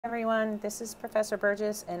Everyone, this is Professor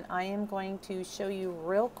Burgess and I am going to show you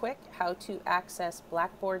real quick how to access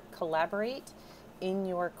Blackboard Collaborate in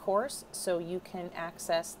your course so you can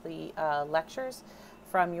access the lectures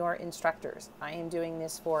from your instructors. I am doing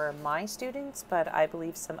this for my students, but I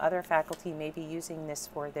believe some other faculty may be using this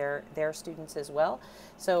for their students as well.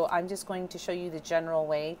 So I'm just going to show you the general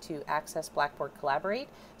way to access Blackboard Collaborate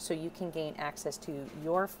so you can gain access to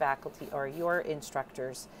your faculty or your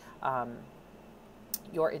instructors'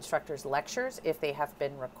 lectures if they have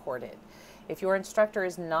been recorded. If your instructor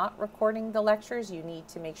is not recording the lectures, you need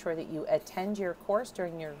to make sure that you attend your course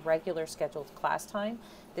during your regular scheduled class time.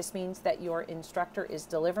 This means that your instructor is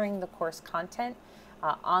delivering the course content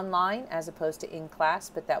online as opposed to in class,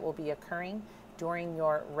 but that will be occurring during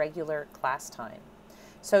your regular class time.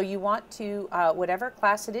 So you want to, whatever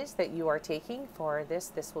class it is that you are taking for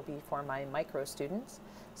this will be for my micro students.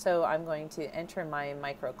 So I'm going to enter my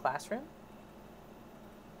micro classroom.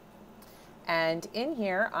 And in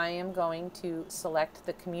here, I am going to select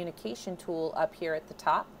the communication tool up here at the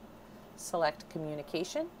top. Select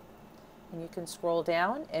communication, and you can scroll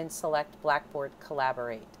down and select Blackboard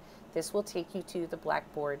Collaborate. This will take you to the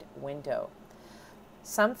Blackboard window.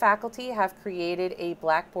 Some faculty have created a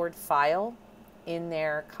Blackboard file in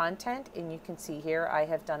their content, and you can see here I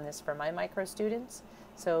have done this for my micro students.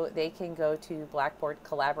 So they can go to Blackboard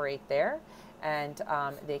Collaborate there, and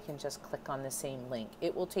they can just click on the same link.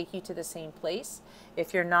 It will take you to the same place.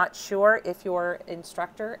 If you're not sure if your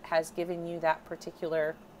instructor has given you that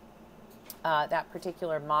particular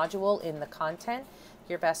module in the content,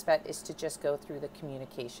 your best bet is to just go through the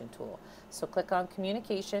communication tool. So click on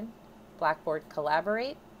communication, Blackboard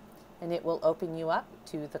Collaborate, and it will open you up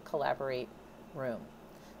to the Collaborate room.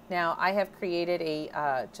 Now I have created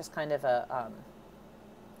a just kind of a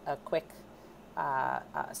quick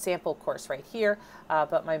sample course right here,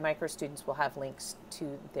 but my micro students will have links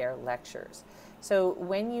to their lectures. So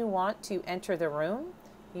when you want to enter the room,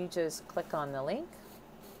 you just click on the link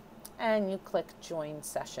and you click Join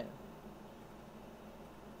Session.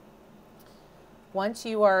 Once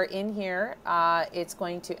you are in here, it's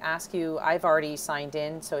going to ask you, I've already signed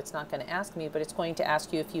in, so it's not going to ask me, but it's going to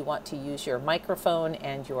ask you if you want to use your microphone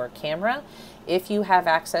and your camera. If you have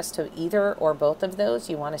access to either or both of those,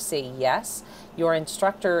 you want to say yes. Your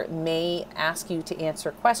instructor may ask you to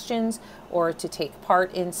answer questions or to take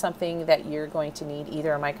part in something that you're going to need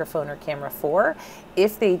either a microphone or camera for.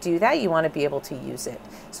 If they do that, you want to be able to use it.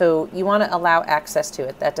 So you want to allow access to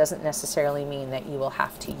it. That doesn't necessarily mean that you will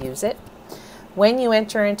have to use it. When you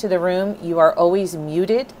enter into the room, you are always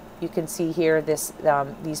muted. You can see here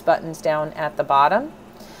these buttons down at the bottom.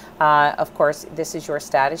 Of course, this is your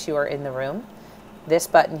status. You are in the room. This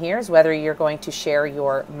button here is whether you're going to share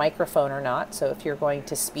your microphone or not. So if you're going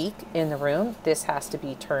to speak in the room, this has to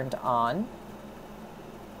be turned on.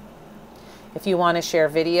 If you want to share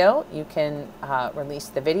video, you can release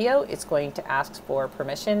the video. It's going to ask for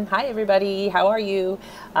permission. Hi everybody, how are you?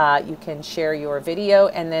 You can share your video,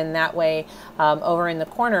 and then that way over in the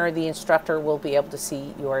corner the instructor will be able to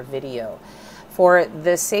see your video. For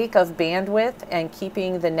the sake of bandwidth and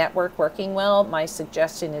keeping the network working well, my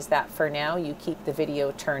suggestion is that for now you keep the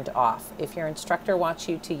video turned off. If your instructor wants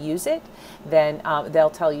you to use it, then they'll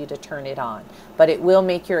tell you to turn it on. But it will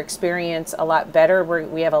make your experience a lot better.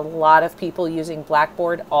 We have a lot of people using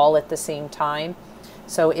Blackboard all at the same time.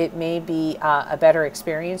 So it may be a better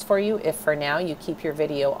experience for you if for now you keep your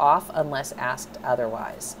video off unless asked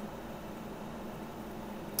otherwise.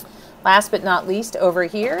 Last but not least, over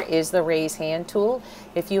here is the raise hand tool.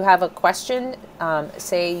 If you have a question,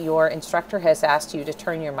 say your instructor has asked you to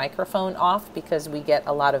turn your microphone off because we get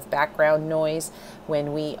a lot of background noise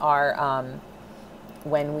when we are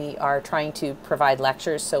trying to provide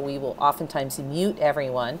lectures, so we will oftentimes mute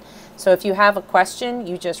everyone. So if you have a question,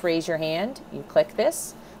 you just raise your hand, you click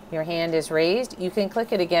this. Your hand is raised. You can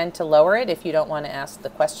click it again to lower it if you don't want to ask the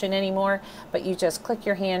question anymore, but you just click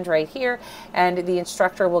your hand right here and the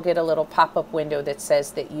instructor will get a little pop-up window that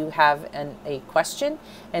says that you have a question,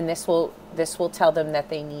 and this will tell them that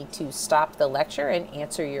they need to stop the lecture and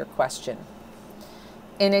answer your question.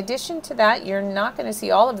 In addition to that, you're not going to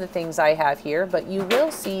see all of the things I have here, but you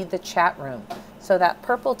will see the chat room. So that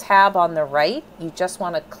purple tab on the right, you just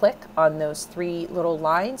want to click on those three little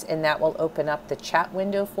lines and that will open up the chat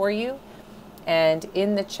window for you. And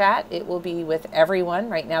in the chat, it will be with everyone.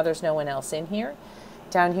 Right now there's no one else in here.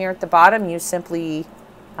 Down here at the bottom, you simply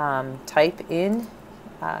type in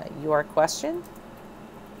your question,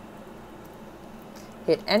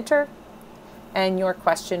 hit enter, and your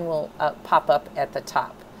question will pop up at the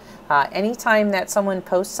top. Anytime that someone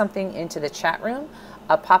posts something into the chat room,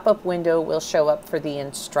 a pop-up window will show up for the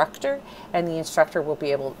instructor, and the instructor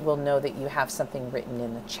will know that you have something written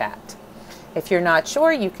in the chat. If you're not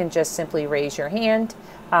sure, you can just simply raise your hand,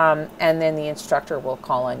 and then the instructor will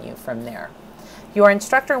call on you from there. Your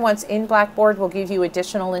instructor, once in Blackboard, will give you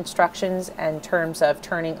additional instructions in terms of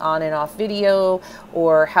turning on and off video,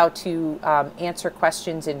 or how to answer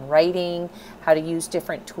questions in writing, how to use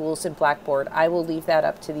different tools in Blackboard. I will leave that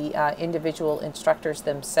up to the individual instructors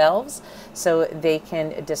themselves, so they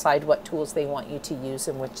can decide what tools they want you to use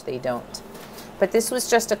and which they don't. But this was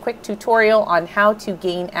just a quick tutorial on how to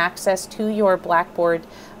gain access to your Blackboard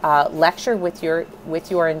lecture with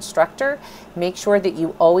your instructor. Make sure that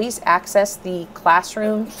you always access the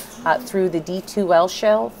classroom through the D2L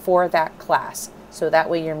shell for that class. So that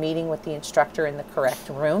way you're meeting with the instructor in the correct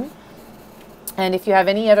room. And if you have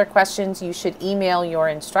any other questions, you should email your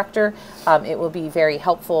instructor. It will be very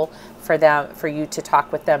helpful for you to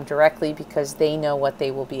talk with them directly, because they know what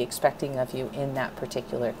they will be expecting of you in that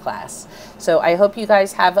particular class. So I hope you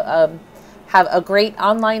guys have a great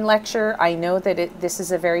online lecture. I know that this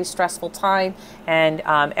is a very stressful time, and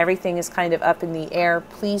everything is kind of up in the air.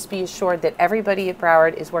 Please be assured that everybody at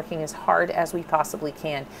Broward is working as hard as we possibly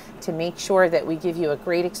can to make sure that we give you a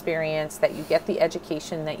great experience, that you get the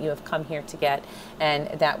education that you have come here to get, and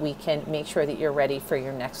that we can make sure that you're ready for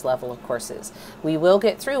your next level of courses. We will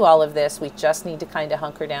get through all of this. We just need to kind of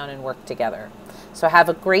hunker down and work together. So have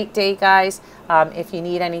a great day, guys. If you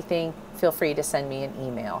need anything, feel free to send me an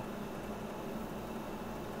email.